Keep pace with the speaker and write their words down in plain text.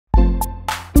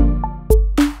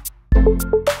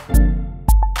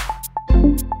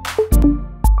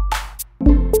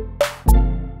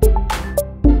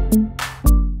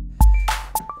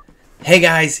Hey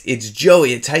guys, it's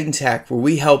Joey at Titan Tech, where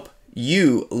we help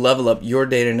you level up your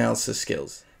data analysis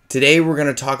skills. Today we're going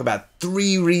to talk about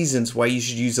 3 reasons why you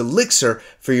should use Elixir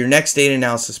for your next data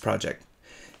analysis project.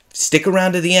 Stick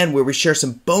around to the end where we share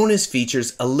some bonus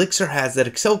features Elixir has that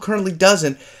Excel currently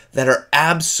doesn't that are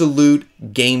absolute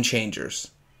game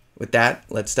changers. With that,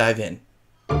 let's dive in.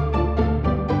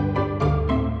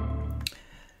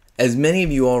 As many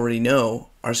of you already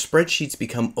know, our spreadsheets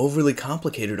become overly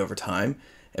complicated over time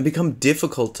and become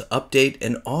difficult to update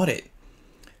and audit.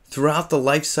 Throughout the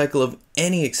life cycle of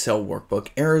any Excel workbook,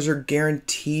 errors are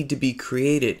guaranteed to be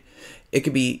created. It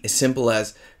could be as simple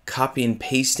as copy and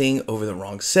pasting over the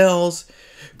wrong cells,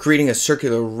 creating a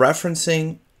circular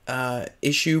referencing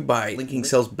issue by linking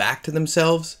cells back to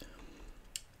themselves,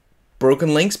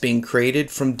 broken links being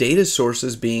created from data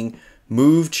sources being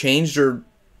moved, changed, or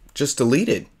just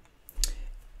deleted.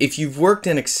 If you've worked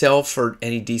in Excel for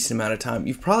any decent amount of time,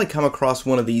 you've probably come across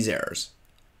one of these errors.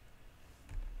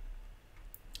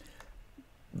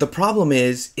 The problem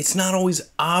is, it's not always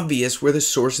obvious where the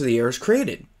source of the error is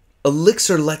created.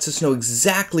 Elixir lets us know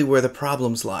exactly where the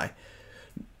problems lie.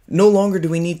 No longer do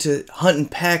we need to hunt and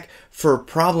peck for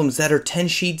problems that are 10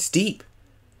 sheets deep.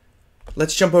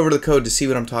 Let's jump over to the code to see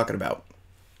what I'm talking about.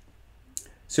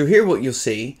 So here what you'll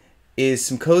see is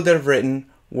some code that I've written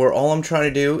where all I'm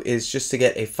trying to do is just to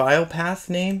get a file path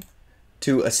name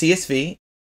to a CSV.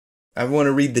 I want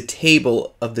to read the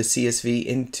table of the CSV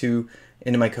into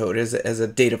my code as a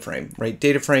data frame, right?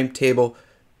 Data frame, table,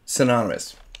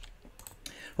 synonymous,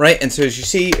 right? And so as you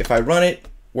see, if I run it,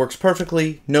 works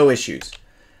perfectly, no issues.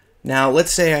 Now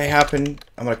let's say I'm going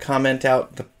to comment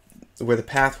out where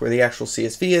the actual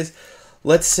CSV is.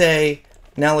 Let's say,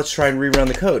 now let's try and rerun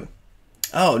the code.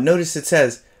 Oh, notice it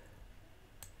says,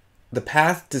 the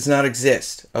path does not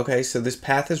exist. Okay, so this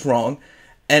path is wrong.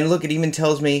 And look, it even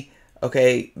tells me,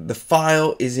 okay, the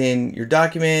file is in your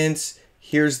documents.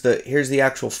 Here's the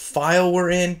actual file we're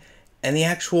in, and the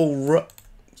actual row,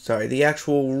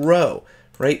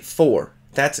 right? 4.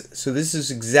 So this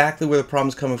is exactly where the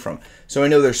problem's coming from. So I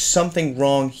know there's something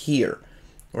wrong here,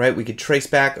 right? We could trace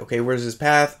back, okay, where's this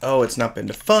path? Oh, it's not been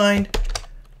defined.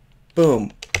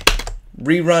 Boom.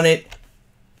 Rerun it.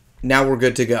 Now we're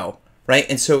good to go. Right?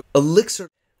 And so Elixir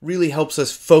really helps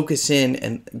us focus in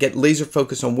and get laser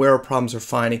focused on where our problems are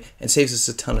finding and saves us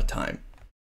a ton of time.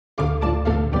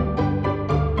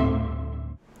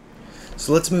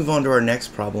 So let's move on to our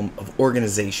next problem of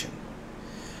organization.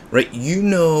 Right? You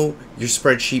know your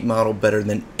spreadsheet model better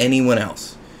than anyone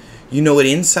else. You know it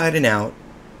inside and out,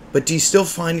 but do you still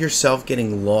find yourself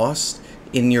getting lost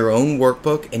in your own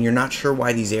workbook and you're not sure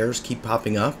why these errors keep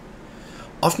popping up?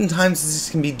 Oftentimes this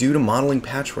can be due to modeling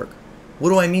patchwork. What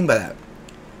do I mean by that?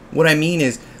 What I mean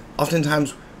is,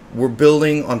 oftentimes we're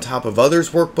building on top of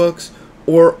others' workbooks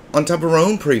or on top of our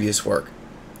own previous work.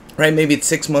 Right? Maybe it's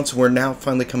 6 months and we're now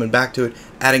finally coming back to it,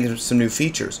 adding some new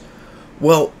features.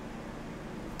 Well,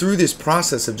 through this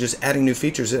process of just adding new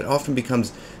features, it often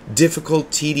becomes difficult,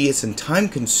 tedious, and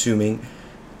time-consuming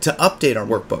to update our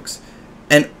workbooks.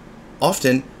 And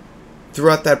often,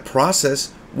 throughout that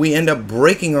process, we end up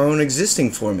breaking our own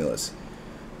existing formulas.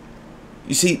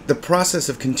 You see, the process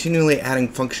of continually adding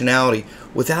functionality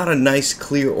without a nice,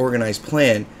 clear, organized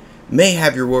plan may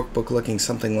have your workbook looking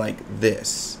something like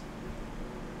this.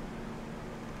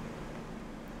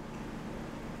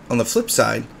 On the flip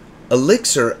side,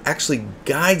 Elixir actually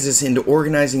guides us into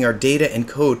organizing our data and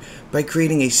code by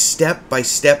creating a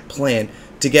step-by-step plan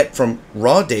to get from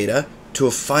raw data to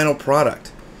a final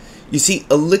product. You see,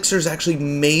 Elixir is actually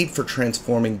made for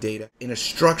transforming data in a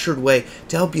structured way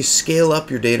to help you scale up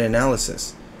your data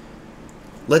analysis.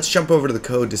 Let's jump over to the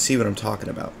code to see what I'm talking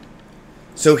about.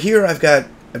 So here I've got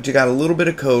a little bit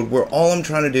of code where all I'm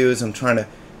trying to do is I'm trying to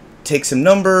take some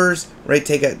numbers, right?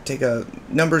 Take a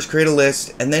numbers, create a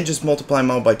list, and then just multiply them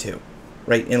all by 2,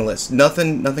 right? In a list.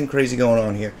 Nothing crazy going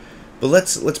on here. But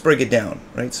let's break it down,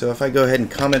 right? So if I go ahead and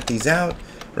comment these out,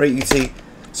 right? You can see.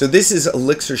 So this is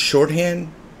Elixir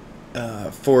shorthand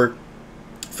for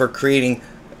creating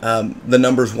the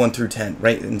numbers 1 through 10,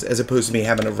 right? And as opposed to me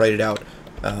having to write it out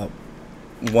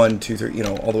 1, 2, 3,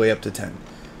 all the way up to 10.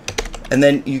 And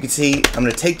then you can see I'm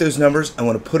going to take those numbers, I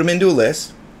want to put them into a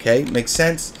list. Okay, makes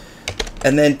sense.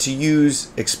 And then to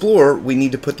use Explore, we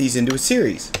need to put these into a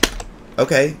series.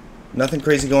 Okay, nothing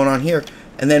crazy going on here.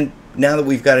 And then now that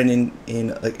we've got it in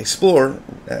Explore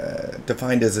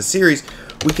defined as a series,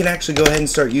 we can actually go ahead and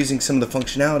start using some of the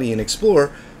functionality in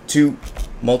Explore to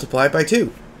multiply by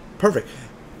 2. Perfect.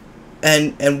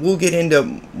 And we'll get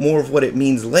into more of what it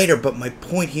means later, but my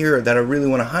point here that I really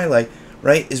want to highlight,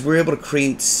 right, is we're able to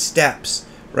create steps,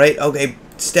 right? Okay,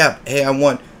 step, hey, I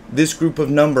want this group of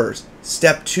numbers.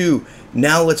 Step 2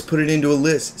 Now let's put it into a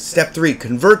list. Step 3,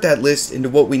 convert that list into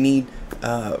what we need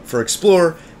for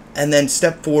Explorer. And then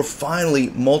step 4, finally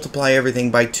multiply everything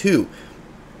by 2.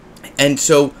 And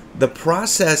so the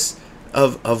process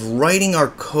of writing our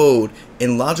code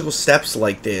in logical steps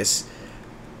like this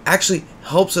actually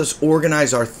helps us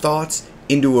organize our thoughts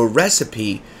into a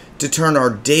recipe to turn our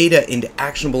data into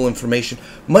actionable information,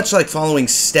 much like following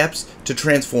steps to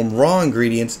transform raw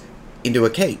ingredients into a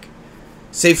cake.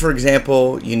 Say, for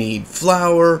example, you need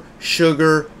flour,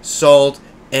 sugar, salt,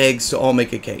 eggs to all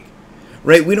make a cake.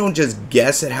 Right? We don't just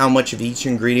guess at how much of each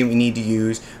ingredient we need to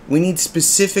use. We need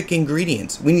specific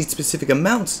ingredients. We need specific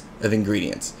amounts of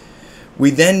ingredients. We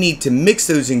then need to mix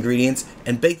those ingredients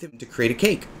and bake them to create a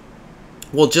cake.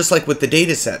 Well, just like with the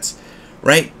data sets,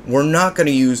 right? We're not going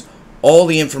to use all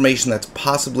the information that's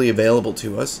possibly available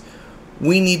to us.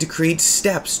 We need to create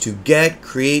steps to get,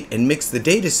 create, and mix the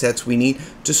data sets we need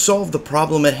to solve the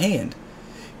problem at hand.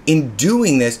 In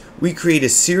doing this, we create a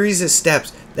series of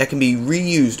steps that can be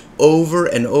reused over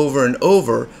and over and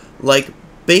over, like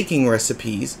baking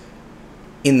recipes.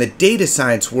 In the data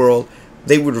science world,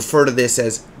 they would refer to this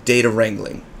as data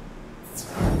wrangling.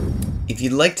 If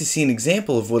you'd like to see an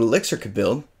example of what Elixir could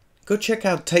build, go check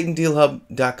out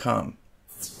TitanDealHub.com.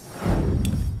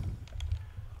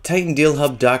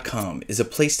 TitanDealHub.com is a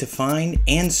place to find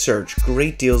and search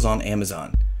great deals on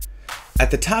Amazon.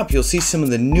 At the top, you'll see some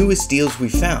of the newest deals we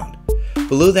found.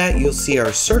 Below that, you'll see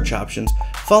our search options,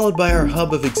 followed by our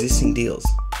hub of existing deals.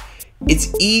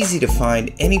 It's easy to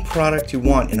find any product you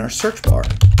want in our search bar.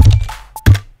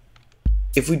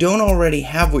 If we don't already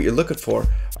have what you're looking for,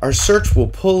 our search will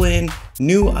pull in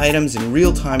new items in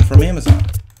real time from Amazon.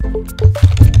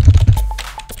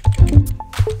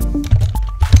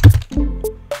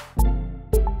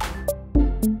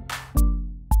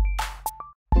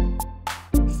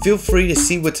 Feel free to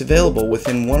see what's available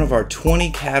within one of our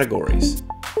 20 categories,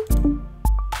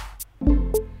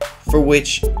 for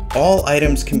which all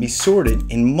items can be sorted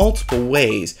in multiple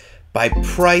ways by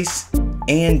price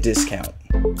and discount.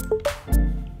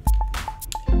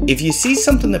 If you see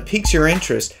something that piques your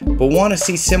interest but want to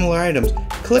see similar items,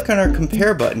 click on our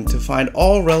Compare button to find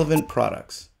all relevant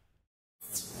products.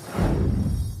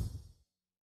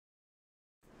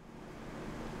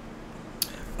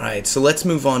 Alright, so let's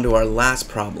move on to our last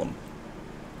problem,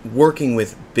 working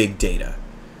with big data.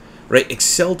 Right,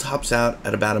 Excel tops out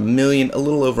at about a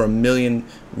little over a million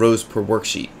rows per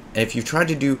worksheet. And if you've tried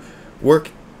to do work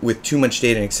with too much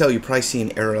data in Excel, you probably see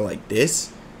an error like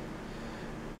this.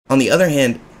 On the other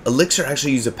hand, Elixir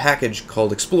actually uses a package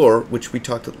called Explorer, which we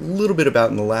talked a little bit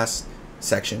about in the last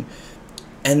section.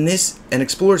 And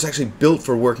Explorer is actually built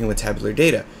for working with tabular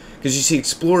data. Because you see,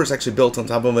 Explorer is actually built on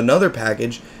top of another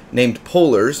package named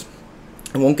Polars.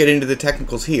 I won't get into the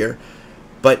technicals here,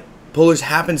 but Polars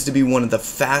happens to be one of the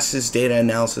fastest data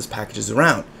analysis packages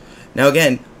around. Now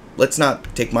again, let's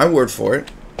not take my word for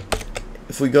it.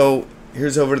 If we go,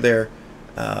 here's over there,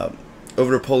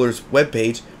 over to Polars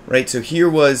webpage, right? So here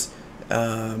was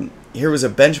a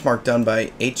benchmark done by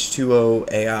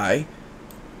H2O AI,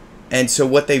 and so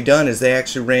what they've done is they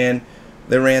actually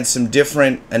ran some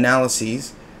different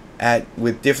analyses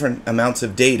with different amounts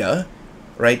of data,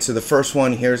 right? So the first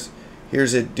one, here's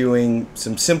it doing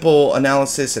some simple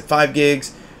analysis at 5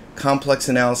 gigs, complex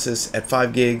analysis at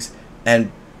 5 gigs,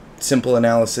 and simple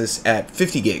analysis at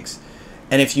 50 gigs.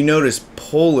 And if you notice,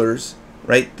 Polars,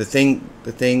 right, the thing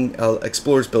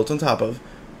Explorer's built on top of,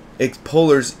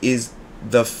 Polars is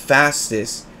the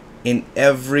fastest in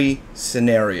every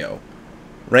scenario,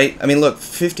 right? I mean, look,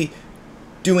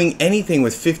 doing anything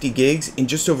with 50 gigs in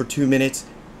just over 2 minutes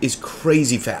is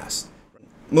crazy fast.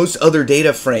 Most other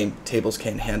data frame tables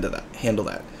can't handle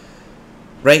that,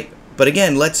 right? But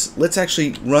again, let's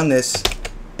actually run this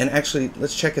and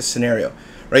let's check a scenario,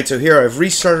 right? So here I've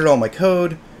restarted all my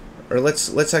code, or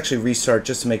let's actually restart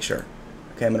just to make sure.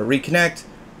 Okay, I'm going to reconnect.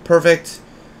 Perfect.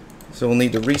 So we'll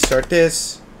need to restart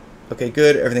this. Okay,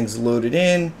 good. Everything's loaded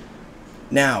in.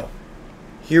 Now,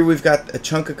 here we've got a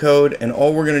chunk of code, and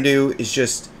all we're going to do is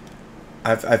just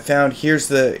I've found here's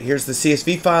the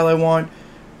CSV file I want,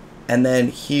 and then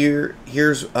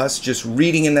here's us just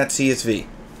reading in that CSV.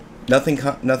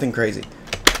 Nothing crazy.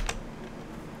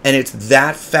 And it's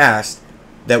that fast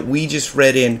that we just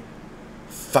read in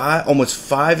almost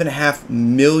 5.5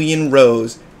 million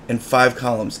rows and 5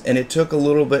 columns, and it took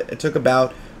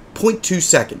about 0.2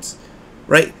 seconds,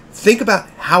 right? Think about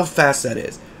how fast that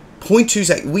is. 0.2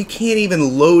 seconds. We can't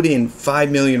even load in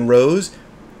 5 million rows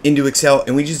into Excel,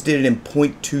 and we just did it in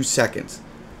 0.2 seconds,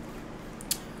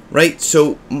 right?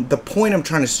 So the point I'm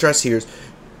trying to stress here is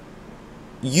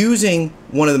using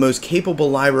one of the most capable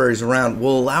libraries around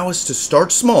will allow us to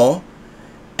start small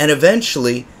and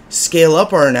eventually scale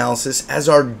up our analysis as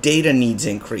our data needs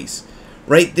increase,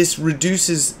 right? This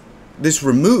removes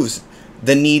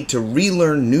the need to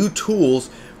relearn new tools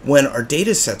when our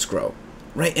data sets grow,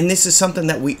 right? And this is something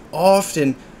that we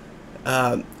often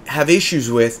have issues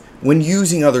with when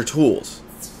using other tools.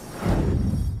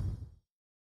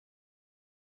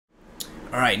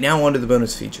 All right, now on to the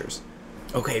bonus features.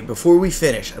 Okay, before we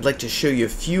finish, I'd like to show you a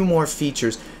few more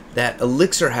features that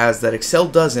Elixir has that Excel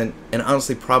doesn't, and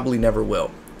honestly probably never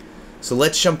will. So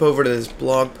let's jump over to this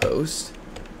blog post.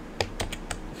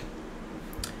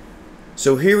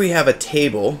 So here we have a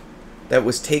table that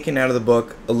was taken out of the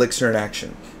book Elixir in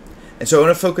Action. And so I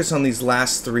want to focus on these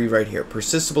last three right here: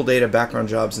 persistible data, background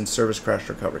jobs, and service crash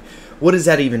recovery. What does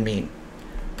that even mean?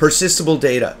 Persistible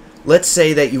data. Let's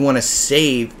say that you want to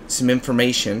save some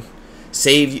information,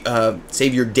 save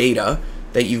your data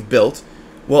that you've built.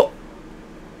 Well,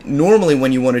 normally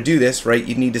when you want to do this, right,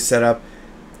 you need to set up,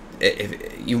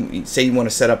 if you say you want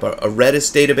to set up a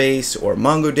Redis database or a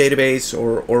Mongo database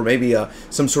or maybe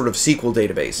some sort of SQL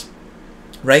database,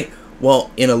 right?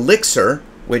 Well, in Elixir,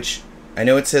 which I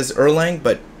know it says Erlang,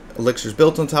 but Elixir is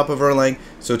built on top of Erlang,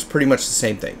 so it's pretty much the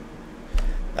same thing.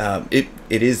 It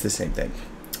is the same thing.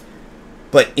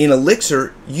 But in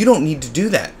Elixir, you don't need to do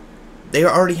that. They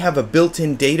already have a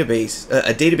built-in database,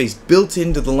 a database built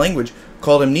into the language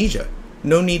called Amnesia.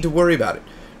 No need to worry about it,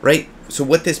 right? So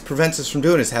what this prevents us from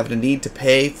doing is having a need to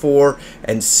pay for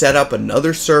and set up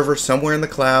another server somewhere in the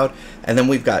cloud, and then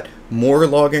we've got more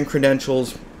login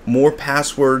credentials, more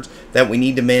passwords that we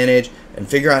need to manage and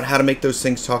figure out how to make those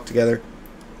things talk together.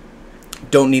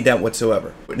 Don't need that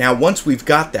whatsoever. Now, once we've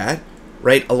got that,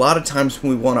 right, a lot of times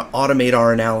we want to automate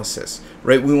our analysis,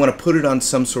 right? We want to put it on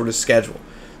some sort of schedule.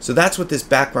 So that's what this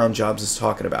background jobs is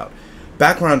talking about.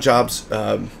 Background jobs,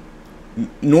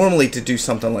 normally to do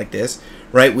something like this,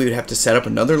 right, we would have to set up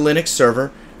another Linux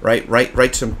server, right?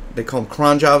 Write some, they call them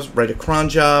cron jobs. Write a cron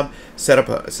job, set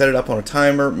it up on a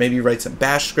timer, maybe write some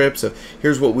bash scripts of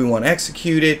here's what we want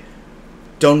executed.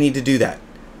 Don't need to do that.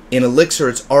 In Elixir,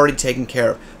 it's already taken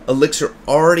care of. Elixir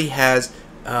already has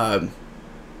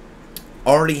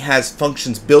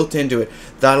functions built into it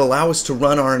that allow us to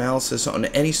run our analysis on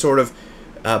any sort of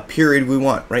period we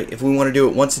want, right? If we want to do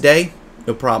it once a day,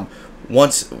 no problem.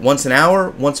 Once an hour,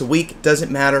 once a week,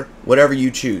 doesn't matter. Whatever you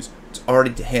choose, it's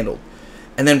already handled.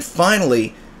 And then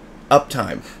finally,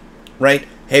 uptime, right?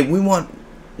 Hey, we want,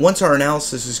 once our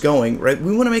analysis is going, right,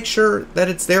 we want to make sure that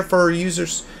it's there for our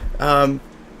users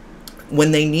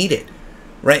when they need it,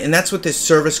 right? And that's what this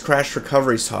service crash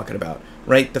recovery is talking about,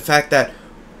 right? The fact that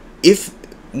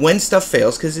when stuff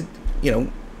fails, because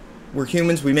we're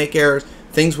humans, we make errors,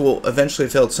 things will eventually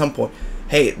fail at some point.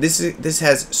 Hey, this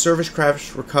has service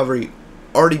crash recovery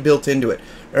already built into it,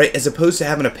 right? As opposed to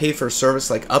having to pay for a service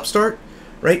like Upstart,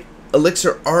 right?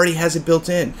 Elixir already has it built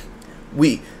in.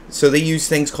 So they use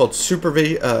things called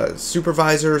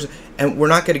supervisors, and we're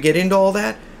not going to get into all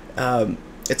that.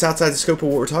 It's outside the scope of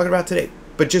what we're talking about today.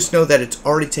 But just know that it's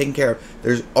already taken care of.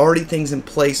 There's already things in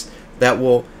place that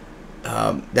will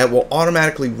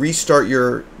automatically restart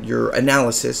your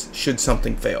analysis should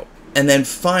something fail. And then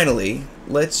finally,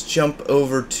 let's jump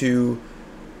over to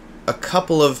a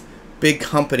couple of big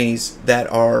companies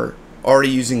that are already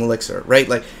using Elixir, right?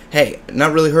 Like, hey,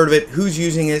 not really heard of it. Who's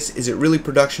using this? Is it really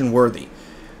production worthy,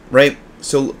 right?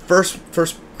 So first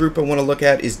group I want to look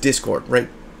at is Discord, right?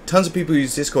 Tons of people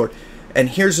use Discord. And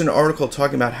here's an article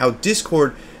talking about how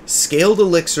Discord scaled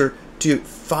Elixir to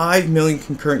 5 million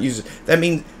concurrent users. That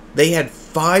means they had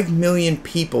 5 million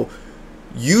people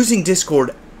using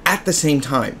Discord at the same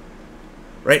time,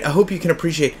 right? I hope you can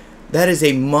appreciate that is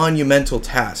a monumental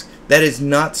task. That is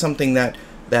not something that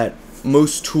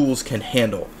most tools can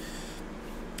handle.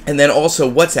 And then also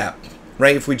WhatsApp,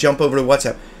 right? If we jump over to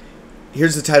WhatsApp,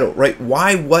 here's the title, right?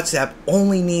 Why WhatsApp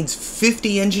only needs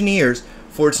 50 engineers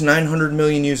for its 900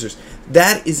 million users.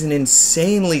 That is an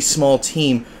insanely small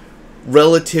team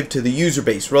relative to the user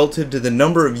base, relative to the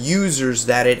number of users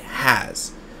that it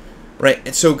has, right?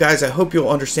 And so guys, I hope you'll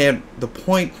understand the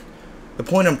point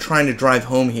I'm trying to drive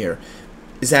home here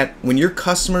is that when your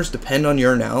customers depend on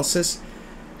your analysis,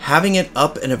 having it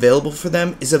up and available for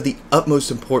them is of the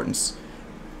utmost importance.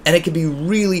 And it can be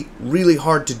really, really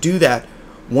hard to do that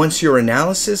once your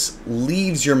analysis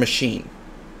leaves your machine.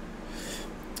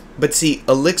 But see,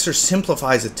 Elixir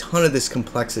simplifies a ton of this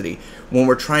complexity when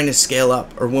we're trying to scale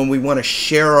up or when we want to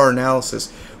share our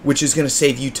analysis, which is going to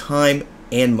save you time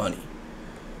and money.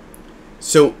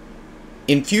 So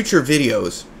in future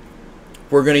videos,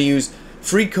 we're going to use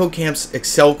Free Codecamp's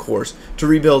Excel course to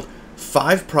rebuild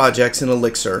 5 projects in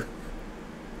Elixir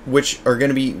which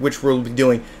we'll be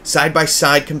doing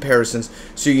side-by-side comparisons,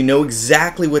 so you know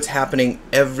exactly what's happening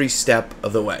every step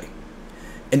of the way.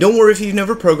 And don't worry if you've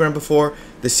never programmed before.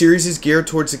 The series is geared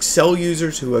towards Excel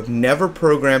users who have never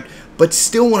programmed but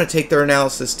still want to take their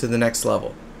analysis to the next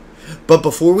level. But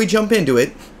before we jump into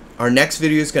it, our next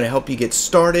video is going to help you get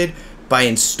started by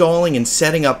installing and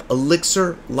setting up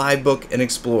Elixir, Livebook, and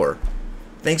Explorer.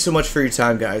 Thanks so much for your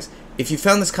time, guys. If you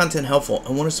found this content helpful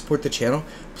and want to support the channel,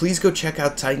 please go check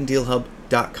out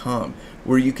TitanDealHub.com,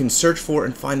 where you can search for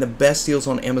and find the best deals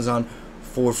on Amazon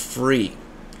for free.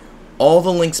 All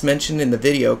the links mentioned in the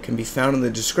video can be found in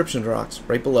the description box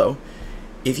right below.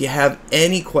 If you have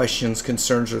any questions,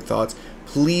 concerns, or thoughts,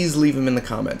 please leave them in the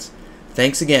comments.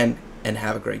 Thanks again, and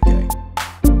have a great day.